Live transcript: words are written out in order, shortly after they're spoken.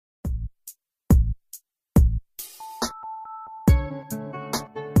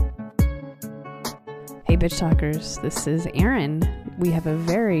Hey Bitch Talkers, this is Erin. We have a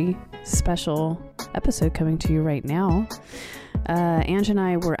very special episode coming to you right now. Ange and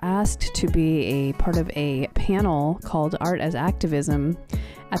I were asked to be a part of a panel called Art as Activism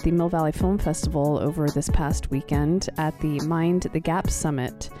at the Mill Valley Film Festival over this past weekend at the Mind the Gap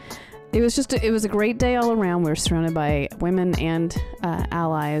Summit. It was a great day all around. We were surrounded by women and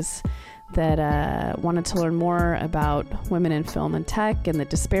allies that wanted to learn more about women in film and tech and the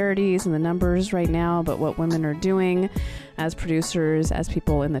disparities and the numbers right now, but what women are doing as producers, as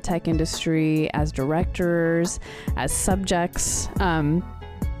people in the tech industry, as directors, as subjects. It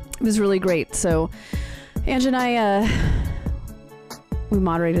was really great. So Ange and I, we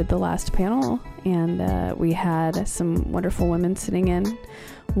moderated the last panel, and we had some wonderful women sitting in.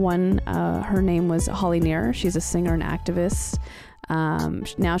 One, her name was Holly Near. She's a singer and activist.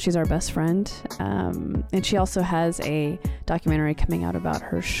 Now she's our best friend. And she also has a documentary coming out about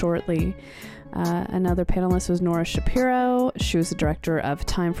her shortly. Another panelist was Nora Shapiro. She was the director of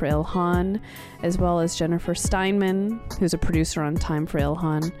Time for Ilhan, as well as Jennifer Steinman, who's a producer on Time for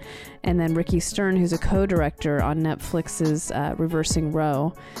Ilhan, and then Ricky Stern, who's a co-director on Netflix's Reversing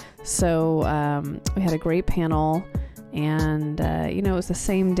Roe. So we had a great panel, and it was the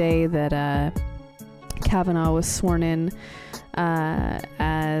same day that Kavanaugh was sworn in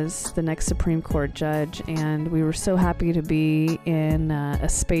as the next Supreme Court judge, and we were so happy to be in a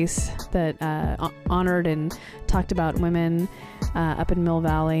space that honored and talked about women up in Mill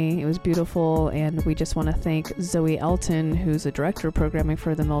Valley. It was beautiful, and we just want to thank Zoe Elton, who's a director of programming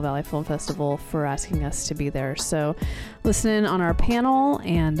for the Mill Valley Film Festival, for asking us to be there. So listen in on our panel,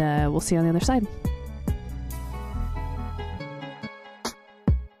 and we'll see you on the other side.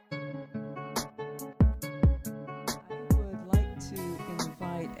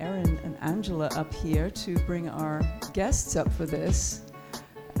 Angela up here to bring our guests up for this.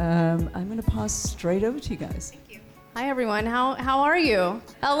 I'm going to pass straight over to you guys. Thank you. Hi everyone, how are you?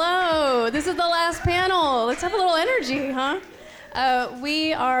 Hello, this is the last panel. Let's have a little energy, huh?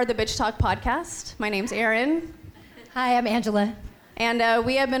 We are the Bitch Talk podcast. My name's Erin. Hi, I'm Angela. And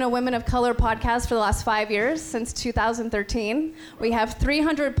we have been a Women of Color podcast for the last 5 years, since 2013. We have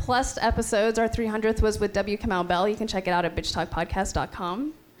 300 plus episodes. Our 300th was with W. Kamau Bell. You can check it out at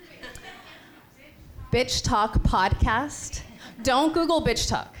bitchtalkpodcast.com. Bitch Talk Podcast. Don't Google Bitch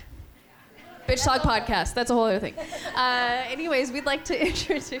Talk. Bitch Talk Podcast. That's a whole other thing. Anyways, we'd like to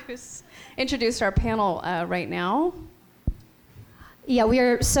introduce our panel right now. Yeah, we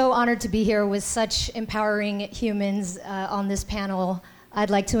are so honored to be here with such empowering humans on this panel. I'd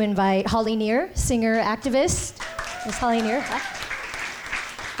like to invite Holly Near, singer, activist. Ms. Holly Near.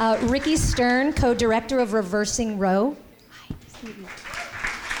 Hi. Ricky Stern, co-director of Reversing Roe. Hi, nice to meet you.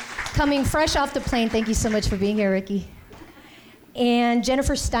 Coming fresh off the plane, thank you so much for being here, Ricky. And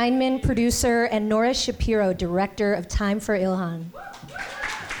Jennifer Steinman, producer, and Nora Shapiro, director of Time for Ilhan.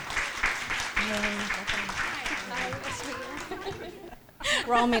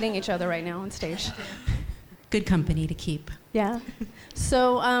 We're all meeting each other right now on stage. Good company to keep. Yeah.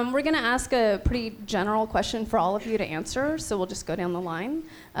 So we're going to ask a pretty general question for all of you to answer, so we'll just go down the line.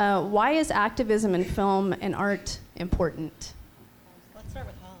 Why is activism in film and art important? Let's start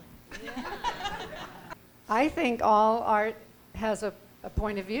with Holly. I think all art has a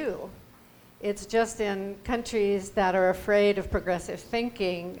point of view. It's just in countries that are afraid of progressive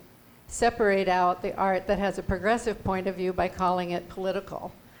thinking, separate out the art that has a progressive point of view by calling it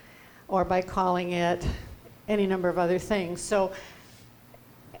political or by calling it any number of other things. So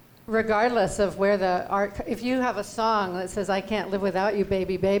regardless of where the art, if you have a song that says, "I can't live without you,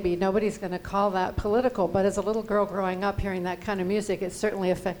 baby, baby," nobody's going to call that political. But as a little girl growing up hearing that kind of music, it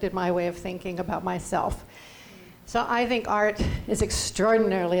certainly affected my way of thinking about myself. So I think art is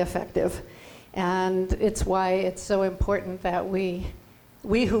extraordinarily effective. And it's why it's so important that we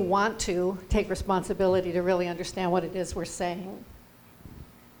who want to take responsibility to really understand what it is we're saying.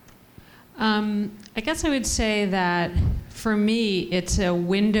 I guess I would say that for me, it's a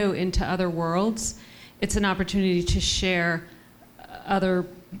window into other worlds. It's an opportunity to share other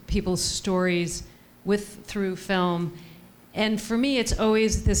people's stories through film. And for me, it's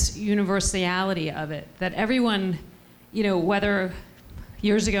always this universality of it, that everyone, whether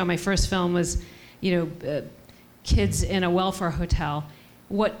years ago my first film was, kids in a welfare hotel.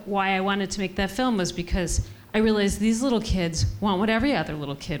 Why I wanted to make that film was because I realized these little kids want what every other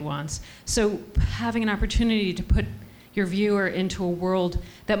little kid wants. So having an opportunity to put your viewer into a world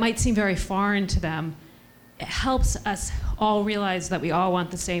that might seem very foreign to them, it helps us all realize that we all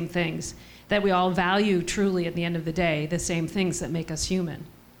want the same things, that we all value truly at the end of the day the same things that make us human.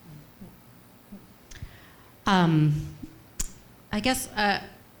 I guess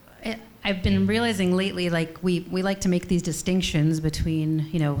I've been realizing lately, like we like to make these distinctions between,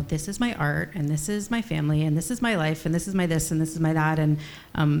 this is my art and this is my family and this is my life and this is my this and this is my that, and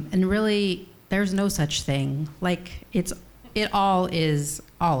really there's no such thing. Like it all is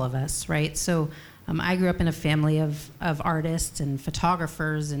all of us, right? So I grew up in a family of artists and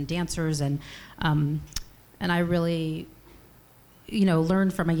photographers and dancers, and I really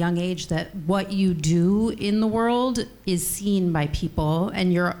learned from a young age that what you do in the world is seen by people,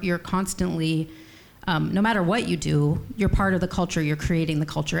 and you're constantly, no matter what you do, you're part of the culture, you're creating the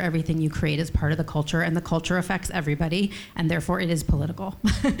culture, everything you create is part of the culture, and the culture affects everybody, and therefore it is political.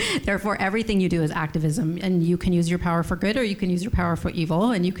 Therefore everything you do is activism, and you can use your power for good or you can use your power for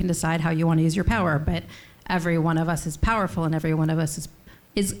evil, and you can decide how you want to use your power, but every one of us is powerful, and every one of us is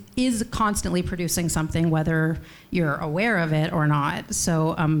constantly producing something, whether you're aware of it or not.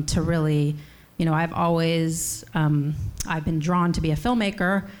 So to really, I've always, I've been drawn to be a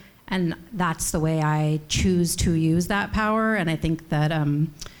filmmaker, and that's the way I choose to use that power. And I think that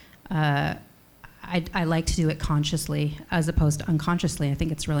I like to do it consciously as opposed to unconsciously. I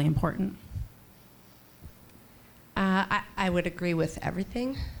think it's really important. I would agree with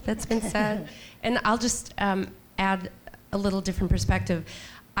everything that's been said. And I'll just add a little different perspective.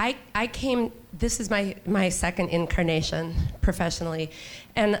 This is my second incarnation professionally.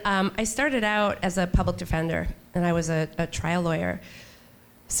 And I started out as a public defender, and I was a trial lawyer.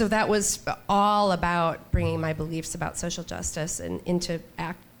 So that was all about bringing my beliefs about social justice and into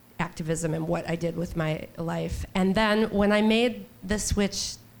activism and what I did with my life. And then when I made the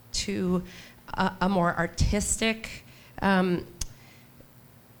switch to a more artistic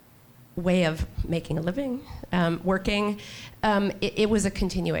way of making a living, working, it was a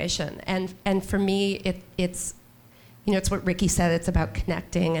continuation. And for me, it's what Ricky said, it's about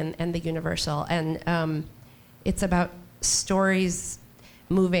connecting and the universal. And it's about stories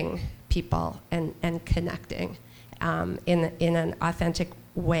moving people and connecting in an authentic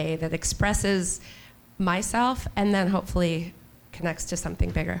way that expresses myself and then hopefully connects to something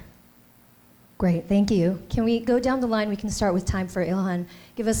bigger. Great, thank you. Can we go down the line? We can start with Time for Ilhan.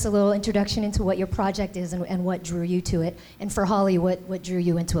 Give us a little introduction into what your project is and what drew you to it. And for Holly, what drew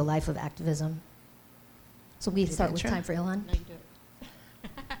you into a life of activism? So we start with Time for Ilhan. No, you do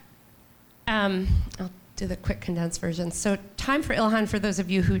it. I'll do the quick condensed version. So Time for Ilhan, for those of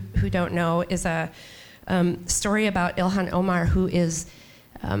you who don't know, is a story about Ilhan Omar, who is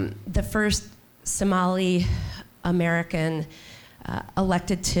the first Somali American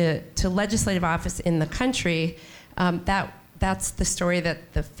elected to legislative office in the country. That's the story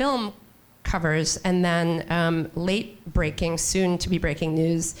that the film covers. And then late-breaking, soon-to-be breaking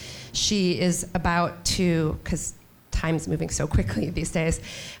news, she is about to, because time's moving so quickly these days,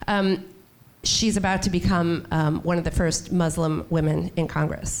 she's about to become one of the first Muslim women in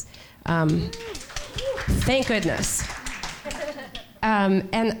Congress. Thank goodness.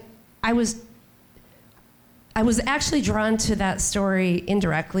 And I was actually drawn to that story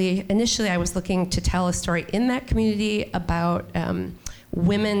indirectly. Initially, I was looking to tell a story in that community about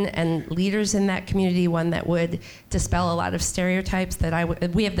women and leaders in that community, one that would dispel a lot of stereotypes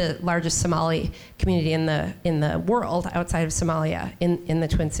that we have the largest Somali community in the world outside of Somalia, in the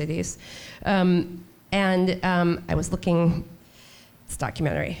Twin Cities. I was looking, it's a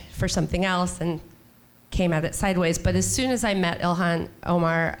documentary, for something else and came at it sideways. But as soon as I met Ilhan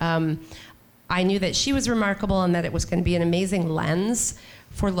Omar, I knew that she was remarkable and that it was going to be an amazing lens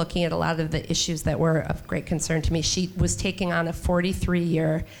for looking at a lot of the issues that were of great concern to me. She was taking on a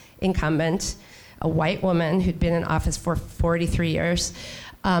 43-year incumbent, a white woman who'd been in office for 43 years,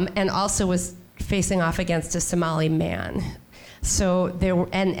 and also was facing off against a Somali man. So there were,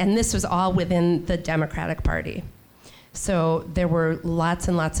 and this was all within the Democratic Party. So there were lots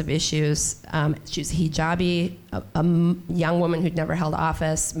and lots of issues. She was hijabi, a young woman who'd never held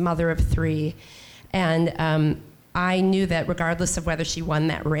office, mother of 3. And I knew that regardless of whether she won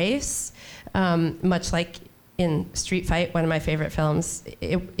that race, much like in Street Fight, one of my favorite films,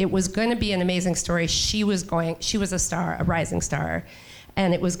 it was going to be an amazing story. She was a star, a rising star.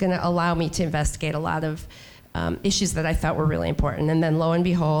 And it was going to allow me to investigate a lot of issues that I thought were really important. And then lo and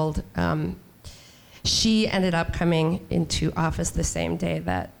behold, she ended up coming into office the same day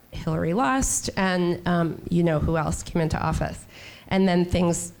that Hillary lost, and you know who else came into office. And then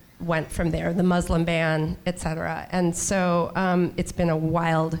things went from there, the Muslim ban, et cetera. And so it's been a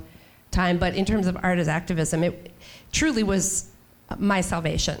wild time, but in terms of art as activism, it truly was my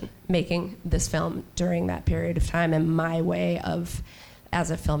salvation, making this film during that period of time, and my way of,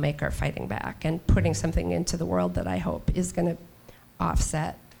 as a filmmaker, fighting back and putting something into the world that I hope is gonna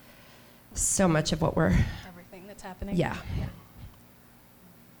offset so much of what we're... Everything that's happening. Yeah.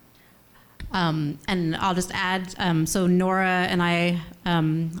 And I'll just add, so Nora and I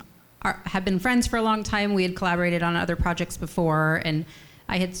have been friends for a long time. We had collaborated on other projects before, and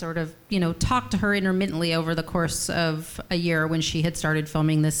I had sort of, talked to her intermittently over the course of a year when she had started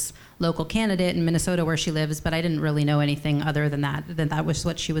filming this local candidate in Minnesota where she lives, but I didn't really know anything other than that was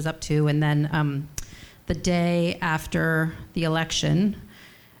what she was up to. And then the day after the election,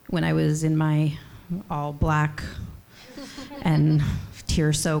 when I was in my all black and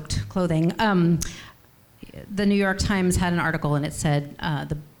tear-soaked clothing, the New York Times had an article, and it said,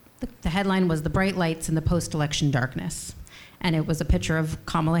 the headline was "The Bright Lights in the Post-Election Darkness." And it was a picture of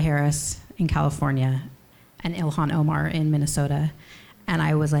Kamala Harris in California and Ilhan Omar in Minnesota. And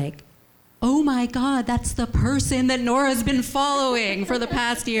I was like, oh my God, that's the person that Nora's been following for the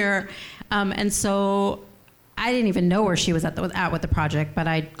past year. And so I didn't even know where she was at with the project, but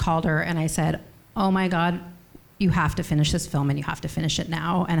I called her and I said, oh my God, you have to finish this film and you have to finish it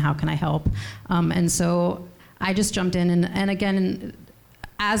now, and how can I help? And so I just jumped in, and again,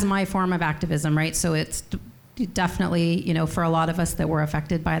 as my form of activism, right? So it's definitely, for a lot of us that were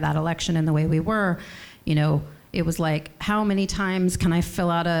affected by that election and the way we were, it was like, how many times can I fill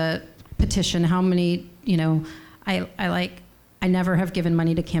out a petition? How many, I never have given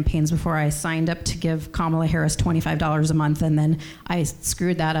money to campaigns before. I signed up to give Kamala Harris $25 a month, and then I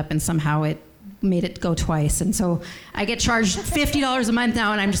screwed that up, and somehow it made it go twice. And so I get charged $50 a month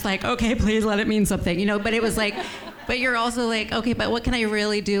now, and I'm just like, okay, please let it mean something, but it was like, but you're also like, okay, but what can I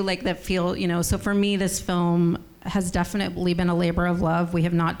really do that feel, so for me, this film has definitely been a labor of love. We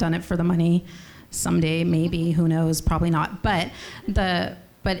have not done it for the money. Someday, maybe, who knows, probably not. But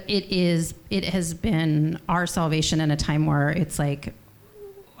it has been our salvation in a time where it's like,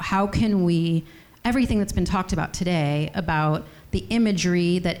 how can we, everything that's been talked about today about the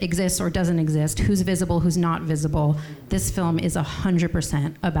imagery that exists or doesn't exist, who's visible, who's not visible, this film is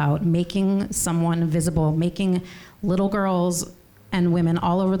 100% about making someone visible, making little girls and women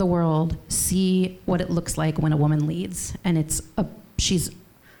all over the world see what it looks like when a woman leads. And she's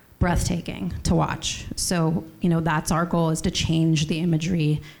breathtaking to watch. So, that's our goal, is to change the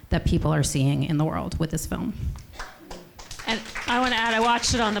imagery that people are seeing in the world with this film. And I want to add, I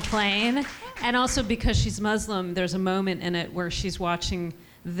watched it on the plane, and also because she's Muslim, there's a moment in it where she's watching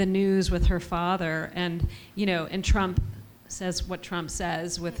the news with her father, and and Trump says what Trump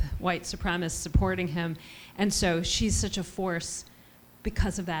says with white supremacists supporting him, and so she's such a force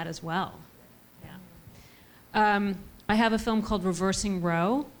because of that as well. Yeah. I have a film called Reversing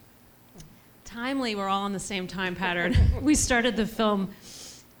Roe. Timely, we're all on the same time pattern. We started the film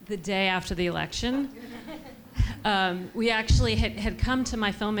the day after the election. We actually had come to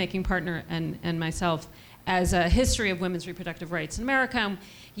my filmmaking partner and myself as a history of women's reproductive rights in America.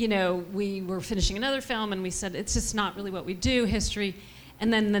 We were finishing another film, and we said, it's just not really what we do, history.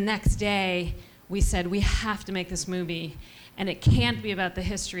 And then the next day, we said, we have to make this movie, and it can't be about the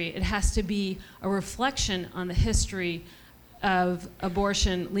history. It has to be a reflection on the history of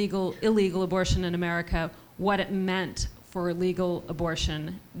abortion, illegal abortion in America, what it meant for legal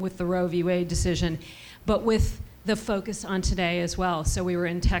abortion with the Roe v. Wade decision, but with the focus on today as well. So we were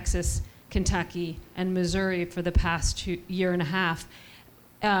in Texas, Kentucky, and Missouri for the past year and a half.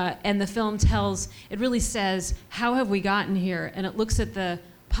 And the film really says, how have we gotten here? And it looks at the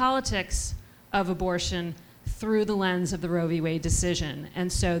politics of abortion through the lens of the Roe v. Wade decision.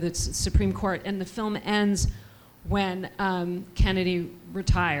 And so the Supreme Court, and the film ends when Kennedy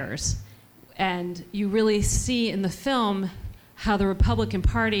retires. And you really see in the film how the Republican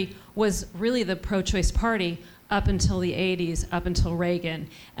Party was really the pro-choice party up until the 80s, up until Reagan,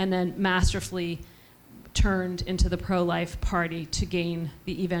 and then masterfully turned into the pro-life party to gain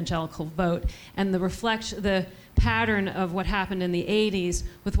the evangelical vote. And the pattern of what happened in the 80s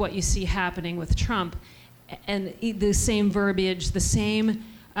with what you see happening with Trump, and the same verbiage, the same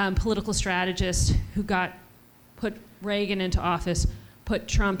political strategists who put Reagan into office, put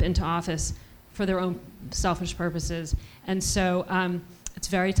Trump into office for their own selfish purposes. And so it's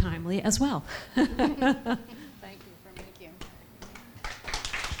very timely as well. Thank you for making.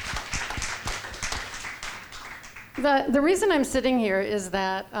 The reason I'm sitting here is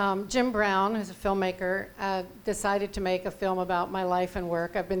that Jim Brown, who's a filmmaker, decided to make a film about my life and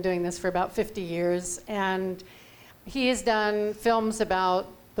work. I've been doing this for about 50 years, and he has done films about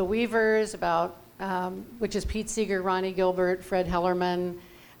the Weavers, which is Pete Seeger, Ronnie Gilbert, Fred Hellerman,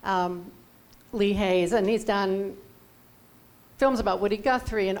 Lee Hayes, and he's done films about Woody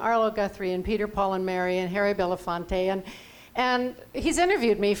Guthrie and Arlo Guthrie and Peter, Paul and Mary and Harry Belafonte, and he's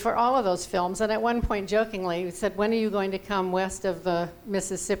interviewed me for all of those films, and at one point jokingly he said, when are you going to come west of the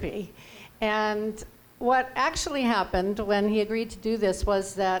Mississippi? And what actually happened when he agreed to do this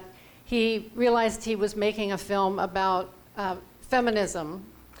was that he realized he was making a film about feminism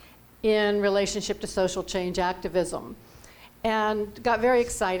in relationship to social change activism, and got very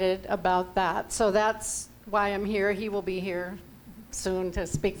excited about that. So that's why I'm here. He will be here soon to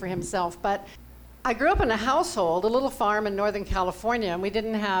speak for himself. But I grew up in a household, a little farm in Northern California, and we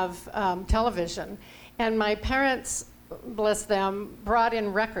didn't have television. And my parents, bless them, brought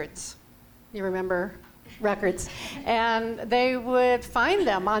in records. You remember records? And they would find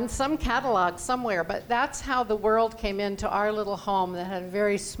them on some catalog somewhere, but that's how the world came into our little home that had a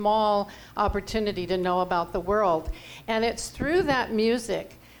very small opportunity to know about the world. And it's through that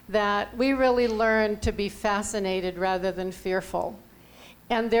music that we really learned to be fascinated rather than fearful.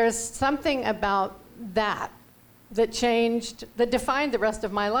 And there's something about that that defined the rest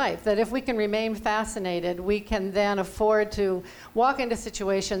of my life, that if we can remain fascinated, we can then afford to walk into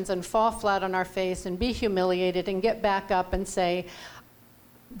situations and fall flat on our face and be humiliated and get back up and say,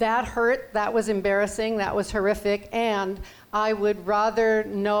 that hurt, that was embarrassing, that was horrific, and I would rather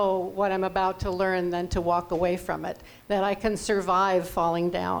know what I'm about to learn than to walk away from it, that I can survive falling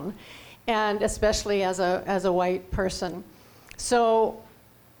down, and especially as a white person. So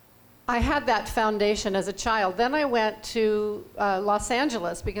I had that foundation as a child. Then I went to Los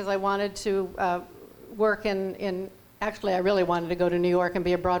Angeles because I wanted to work actually I really wanted to go to New York and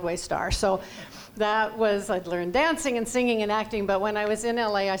be a Broadway star. So that was, I'd learned dancing and singing and acting, but when I was in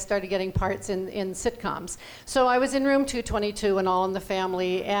LA, I started getting parts in sitcoms. So I was in Room 222 and All in the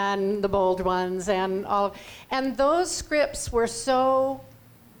Family and The Bold Ones and and those scripts were so,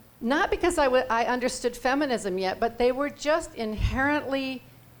 not because I understood feminism yet, but they were just inherently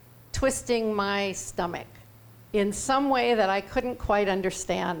twisting my stomach in some way that I couldn't quite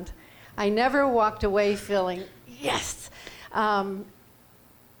understand. I never walked away feeling, yes, and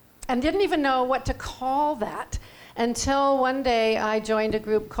didn't even know what to call that until one day I joined a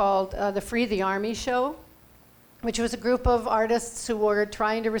group called the Free the Army Show, which was a group of artists who were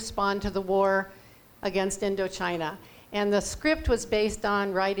trying to respond to the war against Indochina. And the script was based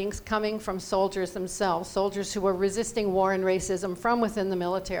on writings coming from soldiers themselves, soldiers who were resisting war and racism from within the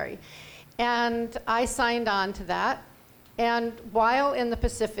military. And I signed on to that. And while in the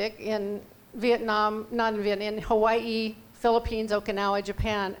Pacific, in Vietnam, not in Vietnam, in Hawaii, Philippines, Okinawa,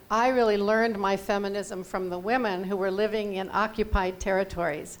 Japan, I really learned my feminism from the women who were living in occupied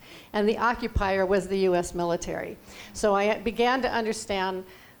territories. And the occupier was the US military. So I began to understand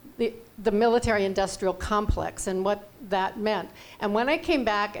the military-industrial complex and what that meant. And when I came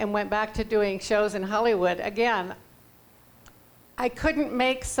back and went back to doing shows in Hollywood, again, I couldn't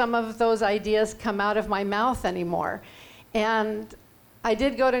make some of those ideas come out of my mouth anymore. And I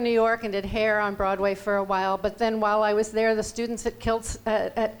did go to New York and did Hair on Broadway for a while, but then while I was there, the students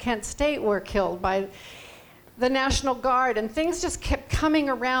at Kent State were killed by the National Guard, and things just kept coming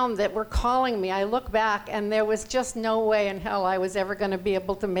around that were calling me. I look back, and there was just no way in hell I was ever going to be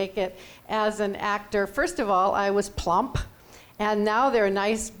able to make it as an actor. First of all, I was plump, and now there are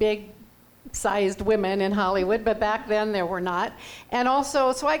nice, big-sized women in Hollywood, but back then there were not. And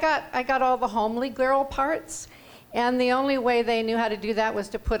also, so I got all the homely girl parts, and the only way they knew how to do that was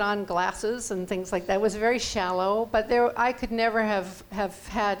to put on glasses and things like that. It was very shallow, but I could never have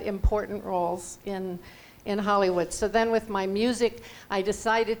had important roles in Hollywood. So then with my music, I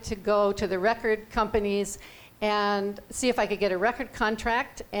decided to go to the record companies and see if I could get a record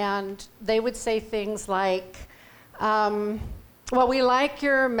contract. And they would say things like, well, we like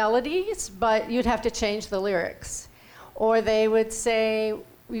your melodies, but you'd have to change the lyrics. Or they would say,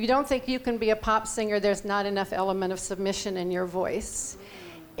 we don't think you can be a pop singer. There's not enough element of submission in your voice.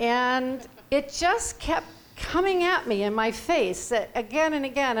 And it just kept coming at me in my face again and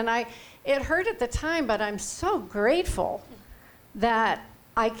again. And it hurt at the time, but I'm so grateful that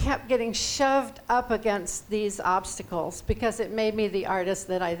I kept getting shoved up against these obstacles because it made me the artist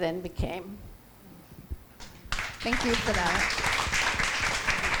that I then became. Thank you for that.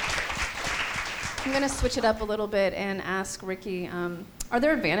 I'm going to switch it up a little bit and ask Ricky, are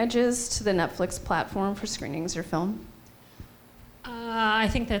there advantages to the Netflix platform for screenings your film? I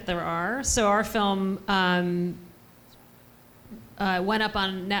think that there are. So our film went up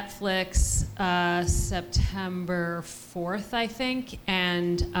on Netflix September 4th, I think,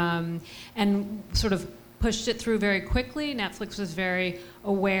 and sort of pushed it through very quickly. Netflix was very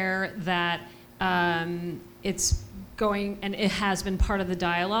aware that it's going, and it has been part of the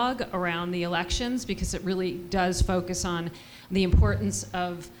dialogue around the elections because it really does focus on the importance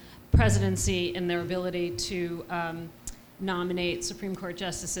of presidency and their ability to nominate Supreme Court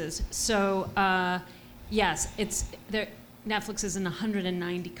justices. So yes, it's there. Netflix is in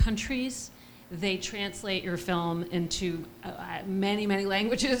 190 countries, They translate your film into many, many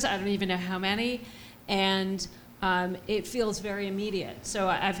languages. I don't even know how many. And it feels very immediate.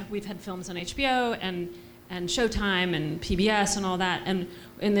 So we've had films on HBO and Showtime and PBS and all that, and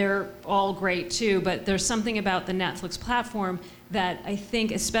they're all great too, but there's something about the Netflix platform that I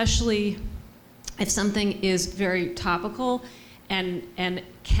think, especially if something is very topical and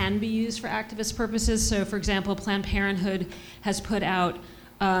can be used for activist purposes. So for example, Planned Parenthood has put out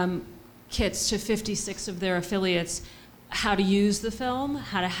kits to 56 of their affiliates, how to use the film,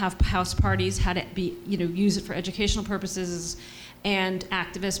 how to have house parties, how to use it for educational purposes and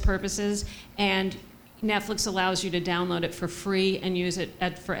activist purposes. And Netflix allows you to download it for free and use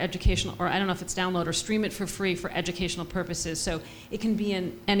it for educational, or I don't know if it's download or stream it for free for educational purposes. So it can be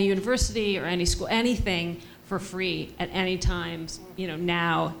in any university or any school, anything for free at any time,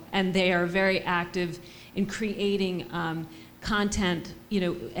 now. And they are very active in creating content,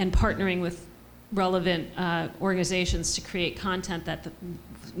 and partnering with relevant organizations to create content that,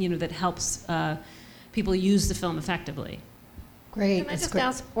 that helps people use the film effectively. Great. Can I just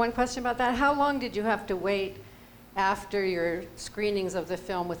ask one question about that? How long did you have to wait after your screenings of the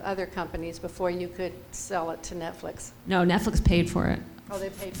film with other companies before you could sell it to Netflix? No, Netflix paid for it. Oh, they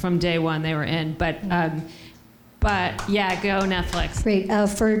paid from day one. They were in, but yeah, go Netflix. Great.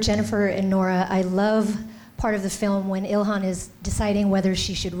 For Jennifer and Nora, I love part of the film when Ilhan is deciding whether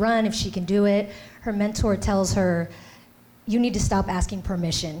she should run, if she can do it. Her mentor tells her, "You need to stop asking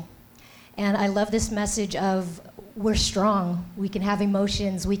permission." And I love this message of, we're strong, we can have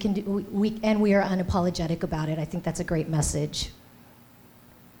emotions, and we are unapologetic about it. I think that's a great message.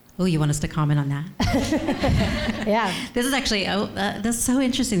 Oh, you want us to comment on that? Yeah. This is actually, that's so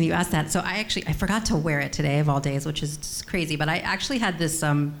interesting that you asked that. So I forgot to wear it today of all days, which is just crazy, but I actually had this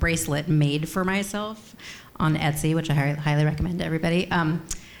bracelet made for myself on Etsy, which I highly recommend to everybody,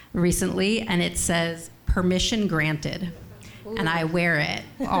 recently, and it says, "Permission granted." And I wear it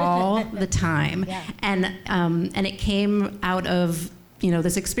all the time. Yeah. And it came out of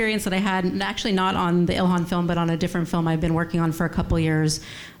this experience that I had, actually not on the Ilhan film, but on a different film I've been working on for a couple years,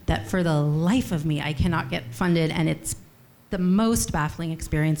 that for the life of me I cannot get funded, and it's the most baffling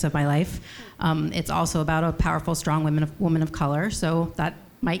experience of my life. It's also about a powerful, strong woman of color, so that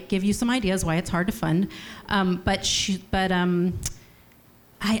might give you some ideas why it's hard to fund. I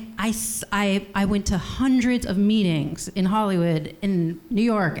went to hundreds of meetings in Hollywood, in New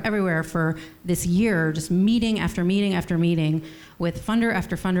York, everywhere for this year, just meeting after meeting after meeting with funder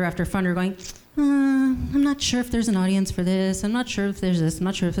after funder after funder going, I'm not sure if there's an audience for this, I'm not sure if there's this, I'm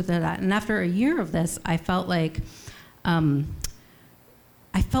not sure if there's that. And after a year of this, I felt like I'm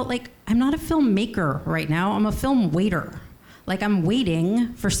not a filmmaker right now, I'm a film waiter. Like, I'm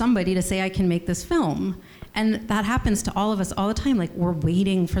waiting for somebody to say I can make this film. And that happens to all of us all the time. Like, we're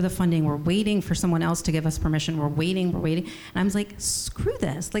waiting for the funding. We're waiting for someone else to give us permission. We're waiting. And I was like, screw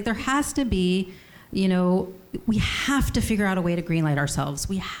this. Like, there has to be, we have to figure out a way to greenlight ourselves.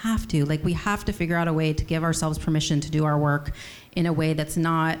 We have to. Like, we have to figure out a way to give ourselves permission to do our work in a way that's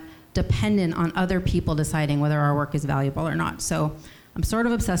not dependent on other people deciding whether our work is valuable or not. So I'm sort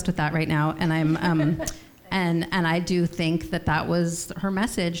of obsessed with that right now. And I'm... And I do think that was her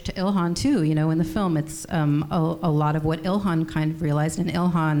message to Ilhan too. In the film, it's a lot of what Ilhan kind of realized in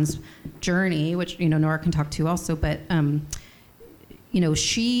Ilhan's journey, which Nora can talk to also. But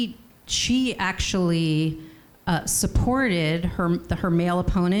she actually supported her male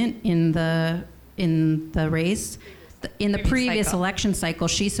opponent in the race. In the previous election cycle,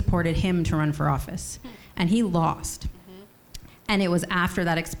 she supported him to run for office, and he lost. And it was after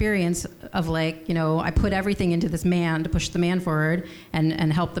that experience of I put everything into this man to push the man forward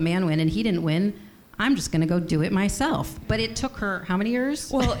and help the man win, and he didn't win. I'm just going to go do it myself. But it took her how many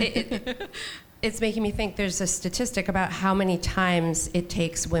years? Well, it's making me think there's a statistic about how many times it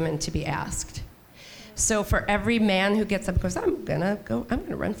takes women to be asked. So for every man who gets up and goes, I'm gonna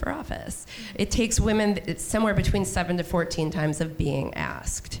run for office, it takes women, it's somewhere between 7 to 14 times of being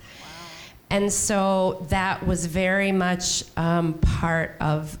asked. And so that was very much part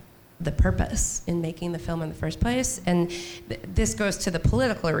of the purpose in making the film in the first place. And this goes to the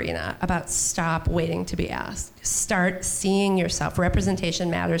political arena about stop waiting to be asked. Start seeing yourself. Representation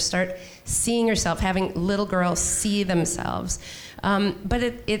matters. Start seeing yourself, having little girls see themselves. But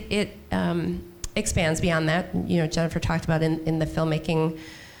it expands beyond that. Jennifer talked about in the filmmaking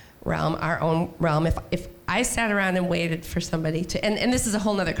realm, our own realm. If I sat around and waited for somebody to, and this is a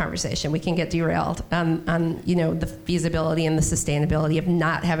whole nother conversation. We can get derailed on the feasibility and the sustainability of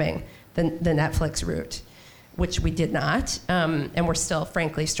not having the Netflix route, which we did not, and we're still,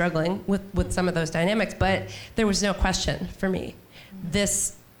 frankly, struggling with some of those dynamics. But there was no question for me.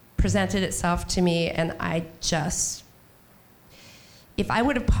 This presented itself to me, and I just, if I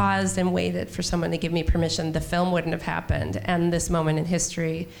would have paused and waited for someone to give me permission, the film wouldn't have happened, and this moment in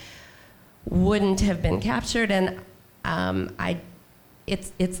history wouldn't have been captured. And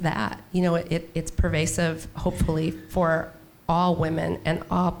it's that, you know, it's pervasive, hopefully, for all women and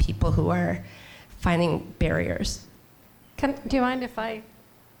all people who are finding barriers. Do you mind if I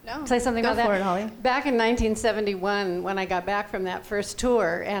No. say something Go about that? for it, Holly. Back in 1971, when I got back from that first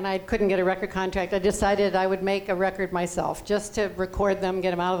tour and I couldn't get a record contract, I decided I would make a record myself just to record them, get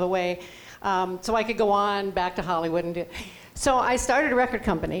them out of the way, so I could go on back to Hollywood and do. So I started a record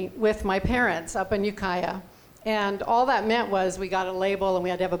company with my parents up in Ukiah. And all that meant was we got a label and we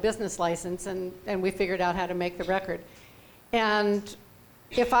had to have a business license, and we figured out how to make the record. And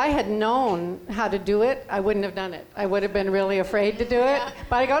if I had known how to do it, I wouldn't have done it. I would have been really afraid to do it.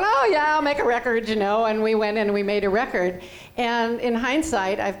 But I go, oh yeah, I'll make a record, you know, and we went in and we made a record. And in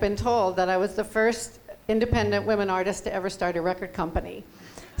hindsight, I've been told that I was the first independent women artist to ever start a record company.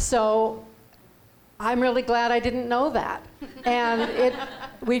 So I'm really glad I didn't know that. And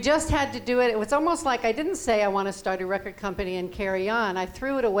we just had to do it. It was almost like I didn't say I want to start a record company and carry on. I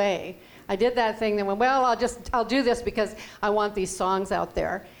threw it away. I did that thing that went, well, I'll do this because I want these songs out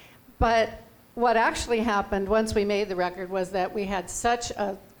there. But what actually happened once we made the record was that we had such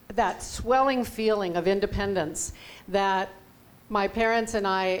that swelling feeling of independence that my parents and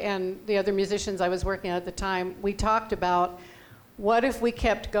I and the other musicians I was working at the time, we talked about, what if we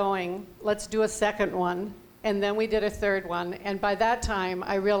kept going? Let's do a second one. And then we did a third one. And by that time,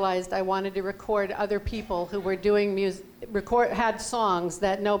 I realized I wanted to record other people who were doing music, had songs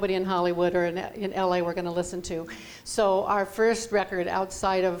that nobody in Hollywood or in LA were going to listen to. So our first record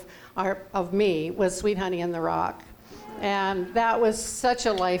outside of me was Sweet Honey in the Rock. And that was such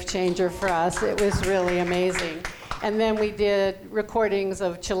a life changer for us. It was really amazing. And then we did recordings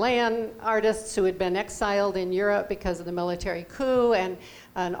of Chilean artists who had been exiled in Europe because of the military coup, and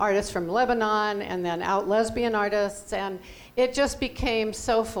an artist from Lebanon, and then out lesbian artists. And it just became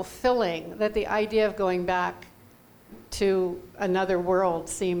so fulfilling that the idea of going back to another world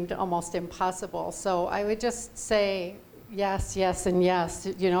seemed almost impossible. So I would just say yes, yes, and yes.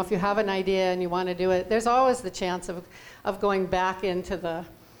 You know, if you have an idea and you want to do it, there's always the chance of going back into the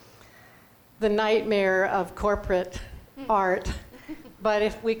nightmare of corporate art. But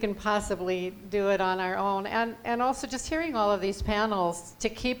if we can possibly do it on our own, and also just hearing all of these panels, to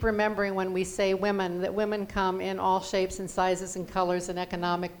keep remembering when we say women, that women come in all shapes and sizes and colors and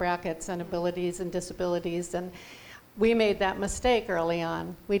economic brackets and abilities and disabilities. And we made that mistake early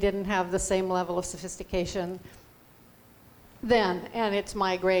on. We didn't have the same level of sophistication then, and it's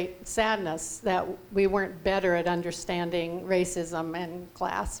my great sadness that we weren't better at understanding racism and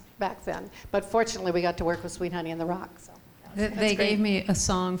class back then. But fortunately, we got to work with Sweet Honey in the Rock. So. They gave me a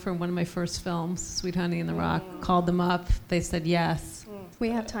song from one of my first films, Sweet Honey in the Rock, called them up. They said yes. We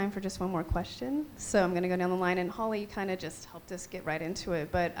have time for just one more question. So I'm going to go down the line. And Holly, you kind of just helped us get right into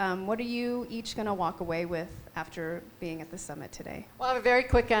it. But what are you each going to walk away with after being at the summit today? Well, I have a very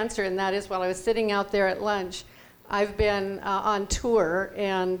quick answer, and that is while I was sitting out there at lunch, I've been on tour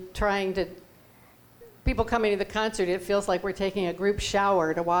and trying to, people coming to the concert, it feels like we're taking a group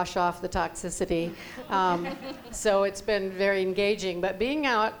shower to wash off the toxicity. So it's been very engaging. But being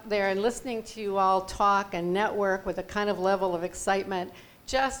out there and listening to you all talk and network with a kind of level of excitement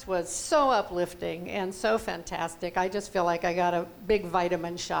just was so uplifting and so fantastic. I just feel like I got a big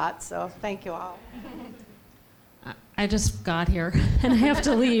vitamin shot. So thank you all. I just got here and I have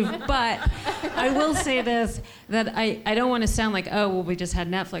to leave, but I will say this, that I don't want to sound like, oh, well, we just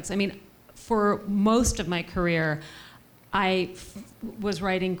had Netflix. I mean, for most of my career, I was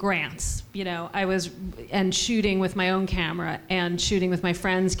writing grants, you know, and shooting with my own camera and shooting with my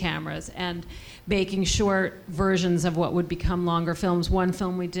friends' cameras and making short versions of what would become longer films. One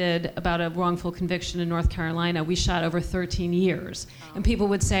film we did about a wrongful conviction in North Carolina, we shot over 13 years. And people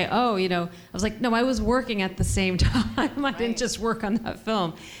would say, oh, you know, I was like, no, I was working at the same time. I didn't just work on that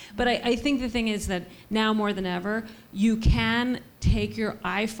film. But I think the thing is that now more than ever, you can take your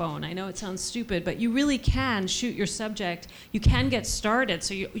iPhone. I know it sounds stupid, but you really can shoot your subject. You can get started,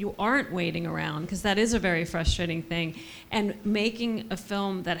 so you aren't waiting around, because that is a very frustrating thing. And making a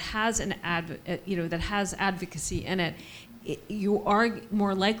film that has that has advocacy in it, you are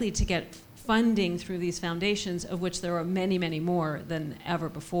more likely to get funding through these foundations, of which there are many, many more than ever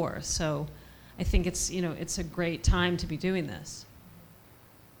before. So I think it's a great time to be doing this.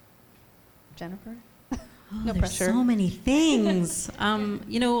 Jennifer? Oh, No there's pressure. so many things.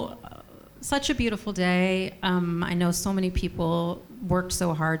 such a beautiful day. I know so many people worked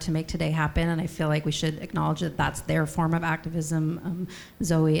so hard to make today happen, and I feel like we should acknowledge that that's their form of activism.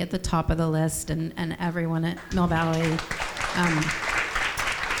 Zoe at the top of the list, and everyone at Mill Valley.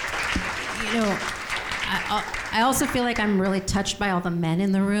 I also feel like I'm really touched by all the men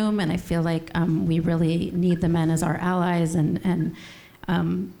in the room, and I feel like we really need the men as our allies, and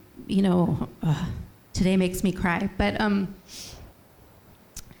today makes me cry. But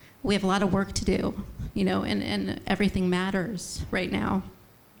we have a lot of work to do, and everything matters right now.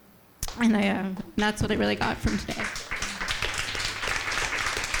 And that's what I really got from today.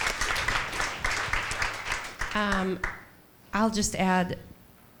 I'll just add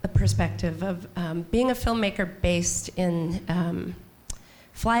a perspective of being a filmmaker based in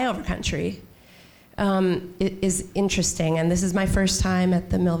flyover country. It is interesting, and this is my first time at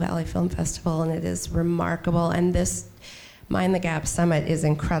the Mill Valley Film Festival, and it is remarkable. And this Mind the Gap Summit is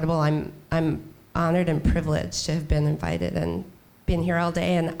incredible. I'm honored and privileged to have been invited and been here all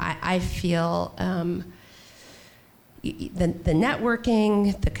day, and I feel the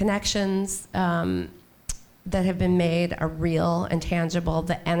networking, the connections that have been made are real and tangible.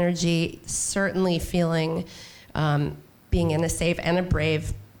 The energy, certainly feeling being in a safe and a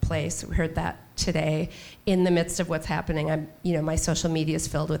brave place. We heard that today in the midst of what's happening. My social media is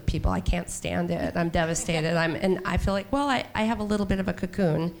filled with people. I can't stand it. I'm devastated. And I feel like, well, I have a little bit of a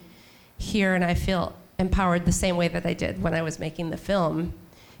cocoon here, and I feel empowered the same way that I did when I was making the film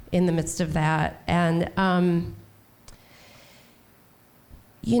in the midst of that. And,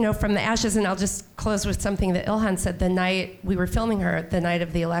 from the ashes, and I'll just close with something that Ilhan said the night we were filming her, the night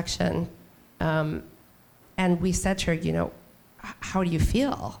of the election, and we said to her, how do you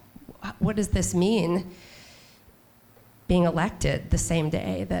feel? What does this mean, being elected the same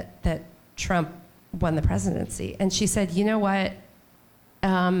day that Trump won the presidency? And she said, you know what?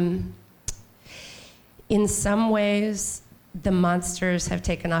 In some ways, the monsters have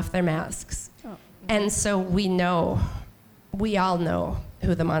taken off their masks. Oh. And so we all know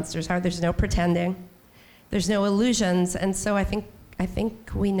who the monsters are. There's no pretending. There's no illusions. And so I think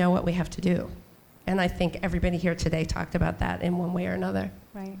we know what we have to do. And I think everybody here today talked about that in one way or another.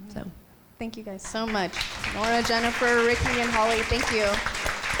 Right. So, thank you guys so much. Nora, Jennifer, Ricky, and Holly, thank you.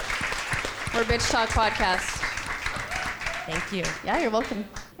 We're Bitch Talk Podcast. Thank you. Yeah, you're welcome.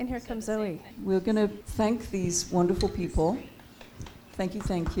 And here comes Zoe. We're going to thank these wonderful people. Thank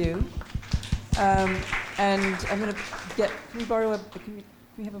you. And I'm going to can we borrow can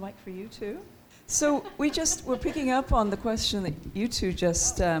we have a mic for you too? So we're picking up on the question that you two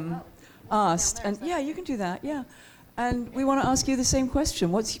just asked. And yeah, you can do that, yeah. And we want to ask you the same question.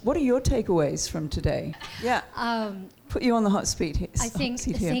 What are your takeaways from today? Yeah. Put you on the hot seat here.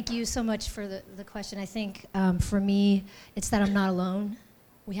 Thank you so much for the question. I think for me, it's that I'm not alone.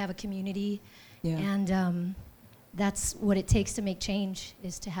 We have a community, and that's what it takes to make change,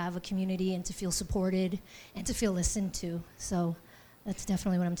 is to have a community and to feel supported and to feel listened to. So that's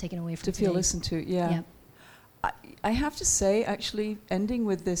definitely what I'm taking away from today. To feel listened to, yeah. Yep. I have to say, actually, ending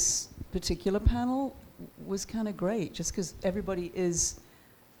with this particular panel was kind of great, just because everybody is...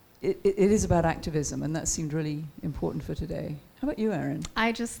 It is about activism, and that seemed really important for today. How about you, Erin?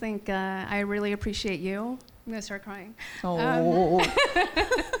 I just think I really appreciate you. I'm going to start crying. Oh.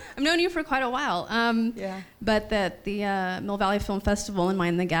 I've known you for quite a while. But that the Mill Valley Film Festival and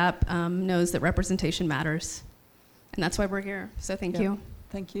Mind the Gap knows that representation matters. And that's why we're here. So thank you.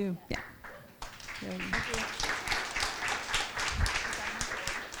 Thank you. Yeah.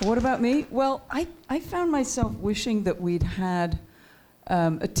 What about me? Well, I found myself wishing that we'd had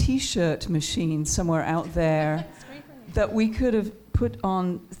a T-shirt machine somewhere out there that we could have put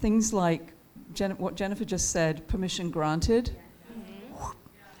on things like what Jennifer just said, permission granted,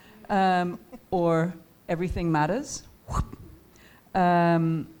 or everything matters,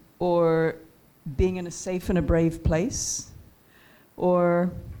 or being in a safe and a brave place,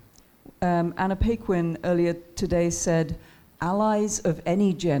 or Anna Paquin earlier today said, allies of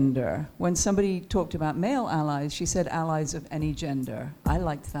any gender. When somebody talked about male allies, she said allies of any gender. I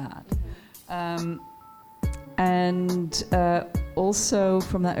liked that. And also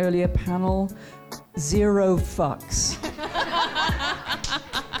from that earlier panel, zero fucks.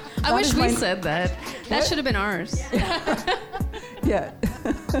 I wish we said that. That should have been ours. Yeah.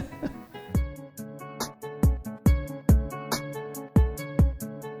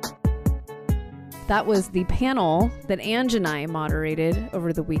 That was the panel that Ange and I moderated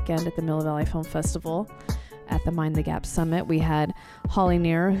over the weekend at the Mill Valley Film Festival at the Mind the Gap Summit. We had Holly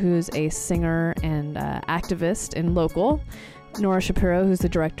Near, who's a singer and activist and local, Nora Shapiro, who's the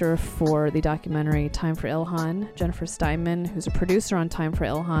director for the documentary Time for Ilhan, Jennifer Steinman, who's a producer on Time for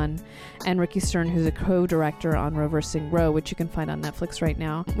Ilhan, and Ricky Stern, who's a co-director on Reversing Roe, which you can find on Netflix right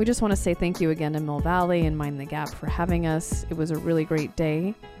now. We just want to say thank you again to Mill Valley and Mind the Gap for having us. It was a really great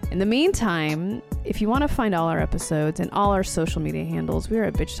day. In the meantime, if you want to find all our episodes and all our social media handles, we are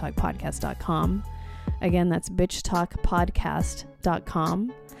at bitchtalkpodcast.com. Again, that's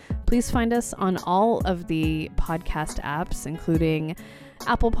bitchtalkpodcast.com. Please find us on all of the podcast apps, including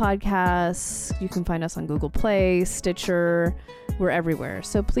Apple Podcasts. You can find us on Google Play, Stitcher. We're everywhere.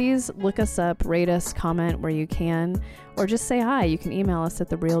 So please look us up, rate us, comment where you can, or just say hi. You can email us at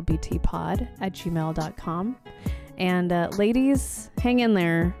therealbtpod@gmail.com. And ladies, hang in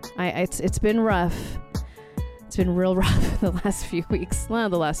there. It's been rough. It's been real rough the last few weeks. Well,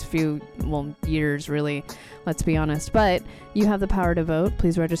 the last few, years, really. Let's be honest. But you have the power to vote.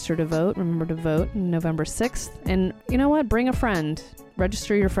 Please register to vote. Remember to vote on November 6th. And you know what? Bring a friend.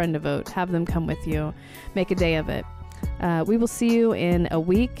 Register your friend to vote. Have them come with you. Make a day of it. We will see you in a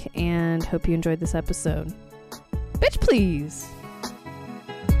week and hope you enjoyed this episode. Bitch, please.